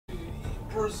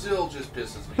Brazil just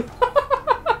pisses me off.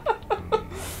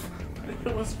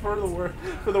 It was for the work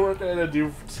I had to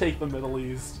do to take the Middle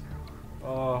East.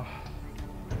 Oh,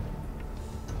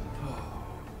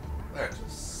 that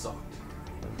just sucked.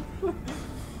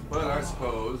 But I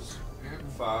suppose in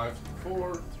 5,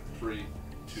 4, 3,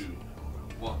 2,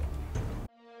 1.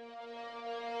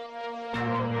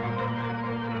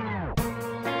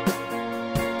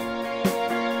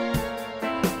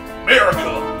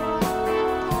 America!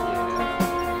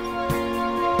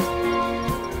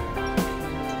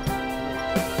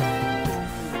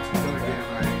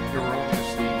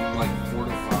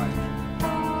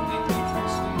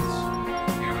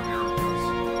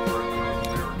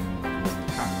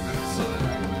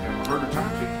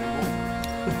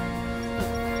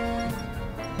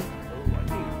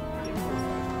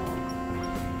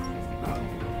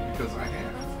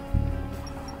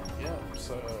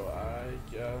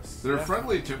 They're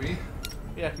friendly to me.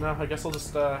 Yeah, no, I guess I'll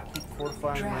just keep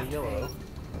fortifying my yellow.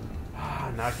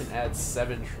 Now I can add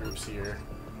 7 troops here.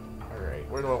 Alright,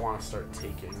 where do I want to start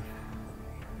taking?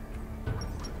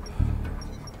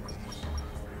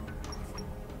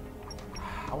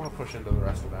 I want to push into the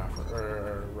rest of Africa,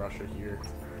 or Russia here.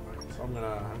 So I'm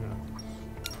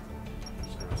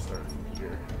just gonna start from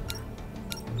here.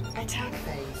 Attack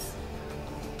phase.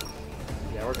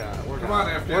 Yeah, we're gonna. Come on,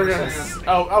 Afghanistan.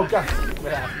 Oh, God.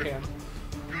 Afghan.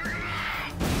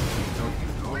 Don't you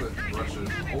know that Russia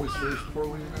always fares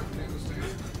poorly in Afghanistan?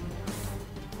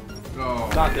 No.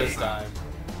 Not this time.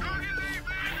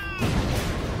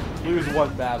 Lose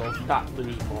one battle, not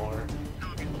lose more.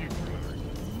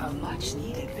 A much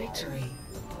needed victory.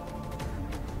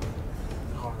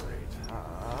 Alright.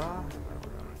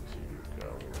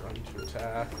 We're going to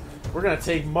attack. We're gonna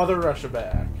take Mother Russia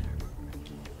back.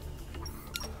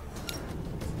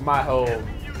 My home.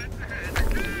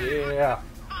 Yeah.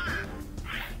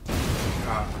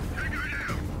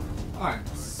 I'm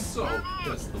so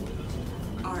pissed the way this is.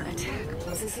 Our attack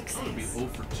was a I'm gonna be success. 0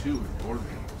 for 2 in board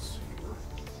games.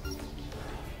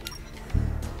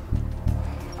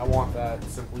 I want that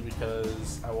simply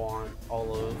because I want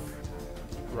all of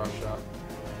Russia.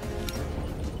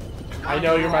 I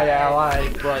know you're my ally,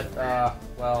 but,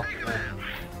 well,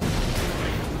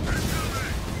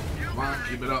 Come on,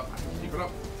 keep it up. Keep it up.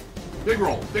 Big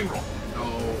roll, big roll. No.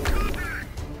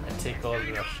 I take all of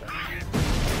Russia.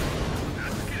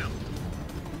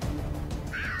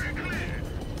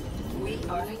 We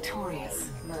are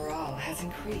victorious. Morale has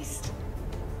increased.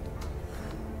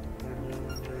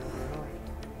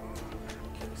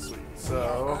 Okay, sweet.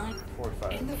 So,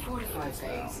 In the fortify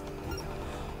phase.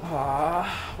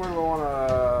 Where do I want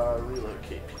to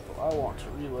relocate people? I want to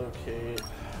relocate.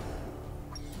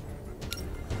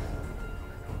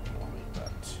 I'll make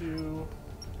that 2.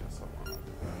 Guess I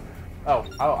want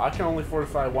to. Oh, I can only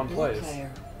fortify one place.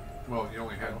 Well, you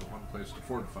only had one place to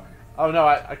fortify. Oh no,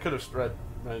 I could have spread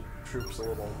my troops a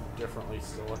little differently.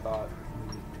 Still, I thought.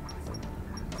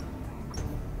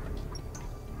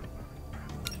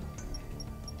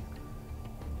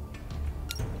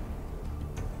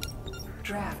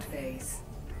 Draft phase.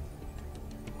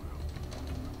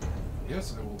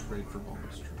 Yes, I will trade for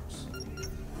bonus troops.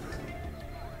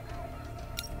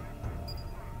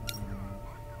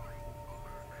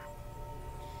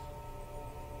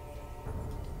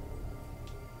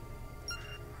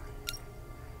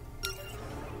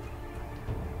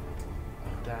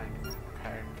 Dang.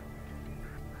 Okay.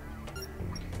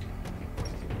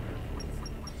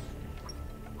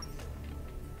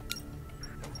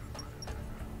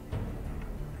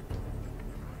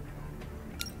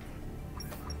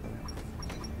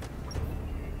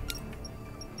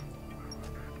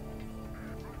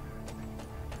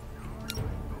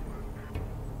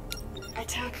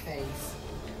 Attack phase.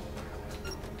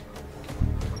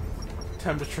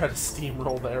 Time to try to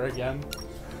steamroll there again.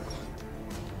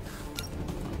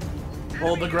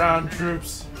 Hold the ground,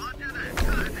 troops.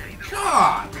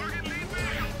 God!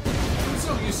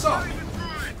 So you suck.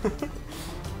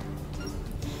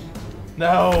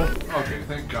 No! Okay,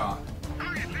 thank God.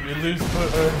 We lose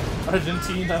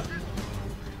Argentina.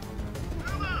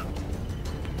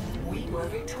 We were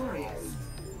victorious.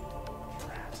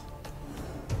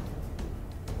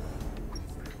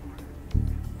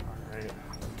 Alright.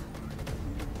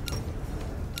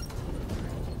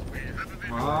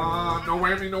 Come on, no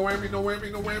whammy, no whammy, no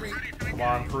whammy, no whammy. Come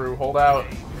on, Peru, hold out.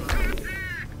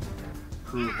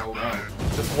 Peru held out.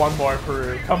 Just one more,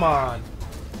 Peru. Come on.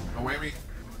 No whammy.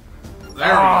 There we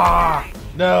go.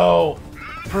 No!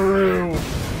 Peru!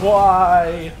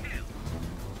 Why?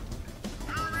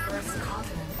 First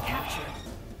continent captured.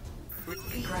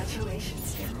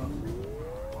 Congratulations, General.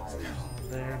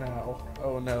 There there now?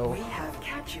 Oh no. We have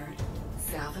captured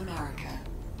South America.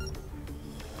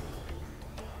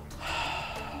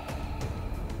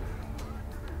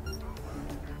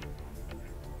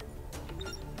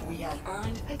 We have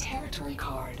earned a territory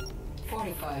card.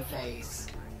 45 phase.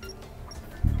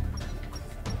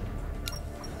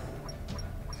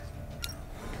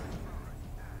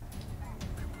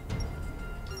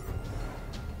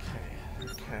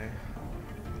 Okay.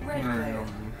 Red player.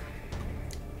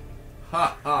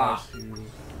 Ha ha! Yeah,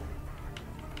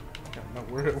 no,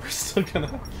 we're still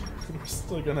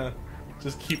gonna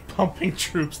just keep pumping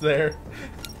troops there.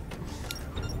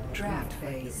 Draft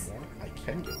phase. I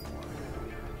can get more.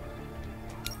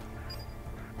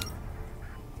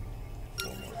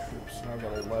 4 more troops. Now I've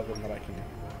got 11 that I can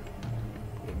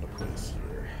put into place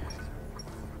here.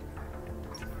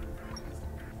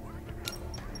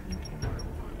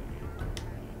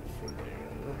 For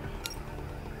there.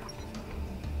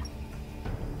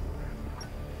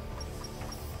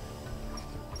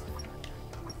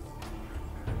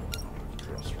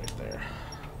 Thrust right there.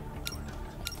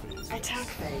 Attack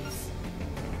phase.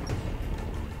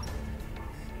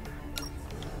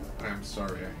 I'm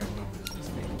sorry, I have no business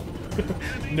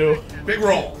being. No. Big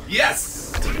roll!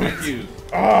 Yes! Thank you.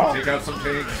 Ah! Take out some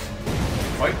tanks.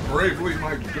 Fight bravely,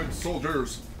 my good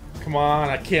soldiers. Come on,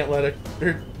 I can't let it.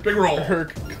 Big roll! Her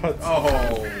cuts.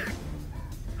 Oh.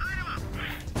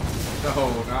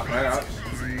 No, not that.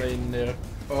 They knew.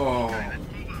 Oh.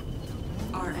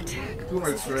 Our attack Too was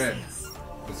a much red. success.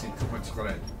 Let's see, too much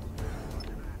red.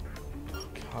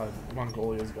 God,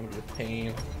 Mongolia is gonna be a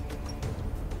pain.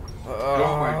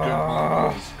 Go, my good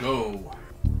Mongols, go.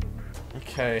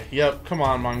 Okay, yep, come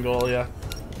on, Mongolia.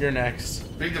 You're next.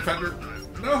 Big defender.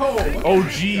 No! Oh,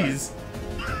 jeez.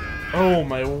 Oh,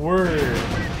 my word.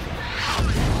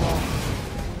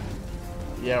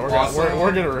 Yeah, we're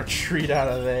gonna retreat out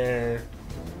of there.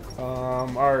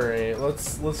 Alright,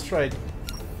 let's try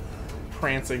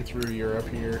prancing through Europe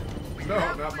here. No,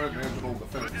 not my imaginal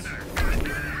defense.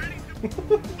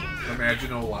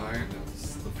 Imaginal line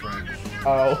is the French.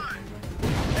 Oh.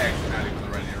 Actually, not even the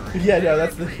Red Area. Yeah, no,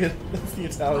 that's the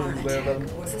Italians there that I'm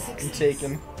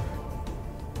taking.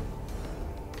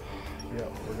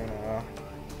 Yep, we're gonna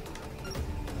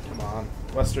come on,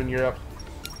 Western Europe.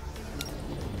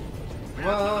 Come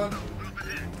on.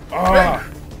 Ah,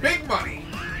 Big money.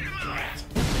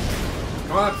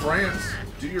 Come on, France.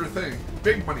 Do your thing.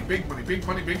 Big money, big money, big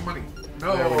money, big money.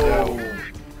 No. There we go.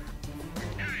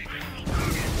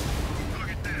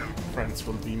 France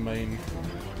will be mine.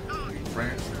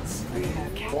 France. We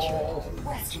have captured Ball.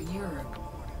 Western Europe.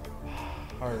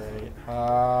 All right.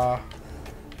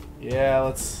 Yeah,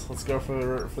 let's go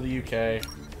for the UK.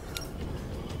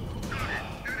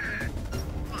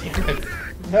 Damn it!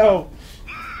 No.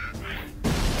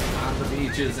 On the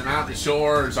beaches and on the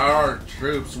shores, our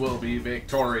troops will be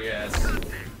victorious.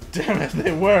 Damn it!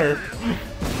 They were.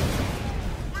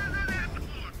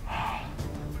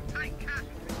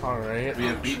 All right. We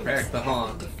have beat back the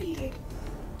Hun. Defeated.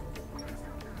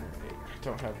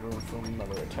 Don't have room for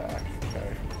another attack.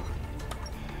 Okay.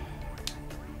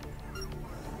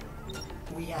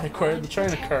 We I have acquired earned the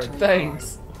China a card. territory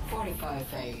Thanks. 45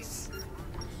 phase.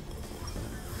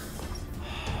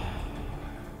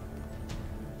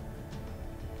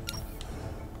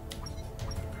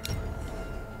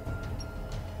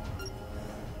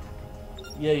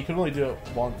 Yeah, you can only do it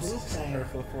once. Okay. Or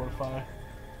for the fortify.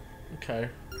 Okay.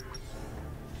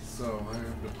 So I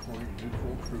am deploying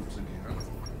neutral troops again.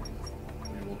 We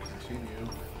will continue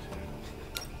to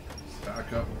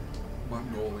stock up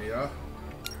Mongolia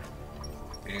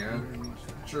and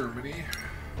Germany.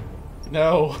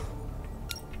 No.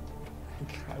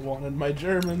 I wanted my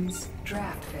Germans.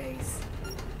 Draft phase.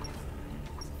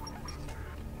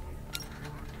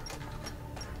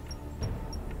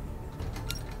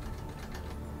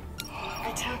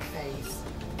 Attack phase.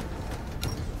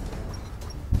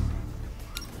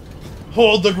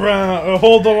 Hold the ground.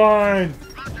 Hold the line.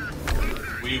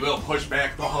 We will push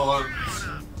back the Huns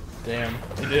Damn,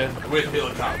 they did. with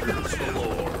helicopters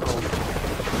galore.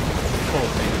 Oh,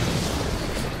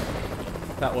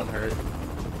 that one hurt.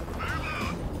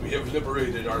 We have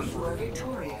liberated our We were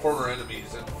victorious. former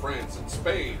enemies in France and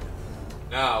Spain.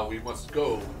 Now we must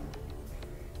go.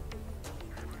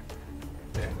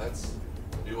 And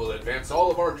we will advance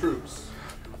all of our troops.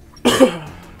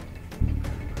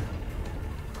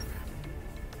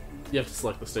 You have to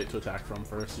select the state to attack from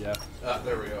first, yeah.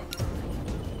 There we go.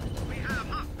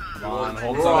 Come on,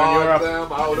 hold Drive Southern Europe.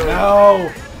 them out of. No!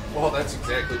 Well, that's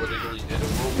exactly what Italy did in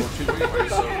World War II anyway,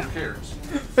 so who cares?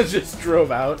 Just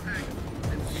drove out.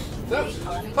 That was,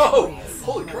 oh,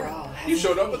 holy crap. You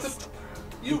showed up with the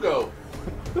Yugo.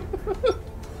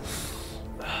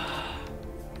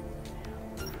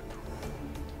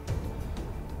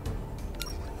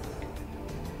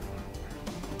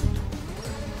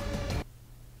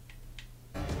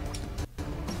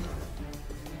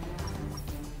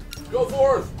 Go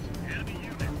forth!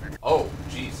 Oh,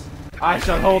 jeez. I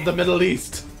shall hold the Middle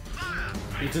East.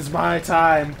 It is my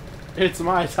time. It's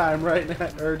my time right now,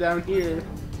 or down here.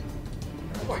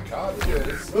 Oh my god, look at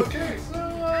this. Okay, so,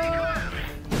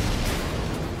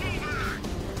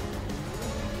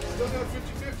 still got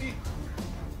 50-50.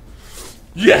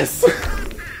 Yes!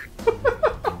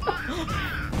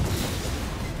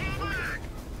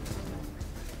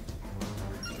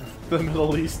 The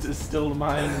Middle East is still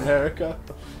mine, America.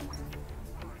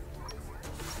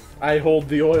 I hold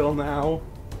the oil now.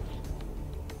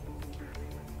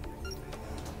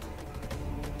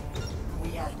 We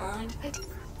have earned a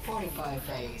 45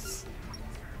 phase.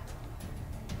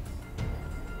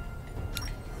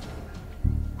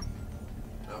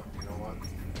 No, you know what?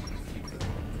 Just keep it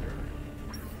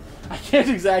there. I can't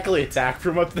exactly attack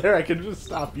from up there. I can just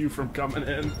stop you from coming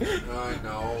in. I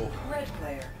know. Red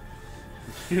player.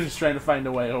 You're just trying to find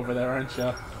a way over there, aren't you?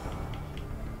 Yeah,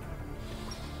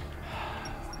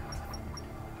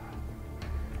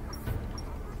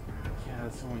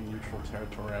 that's the only neutral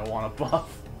territory I want to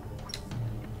buff.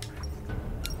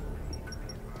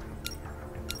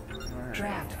 Alright.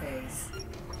 Draft phase.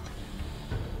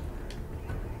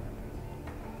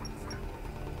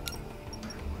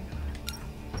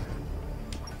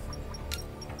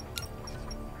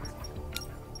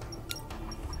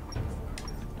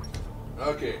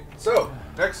 Okay, so,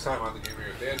 next time on the Game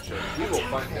Your Dad Show, we will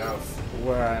find out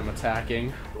Where I'm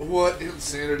attacking. what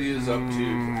insanity is up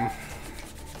to.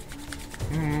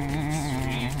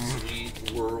 Sweet,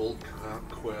 sweet world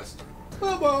conquest.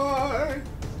 Bye-bye!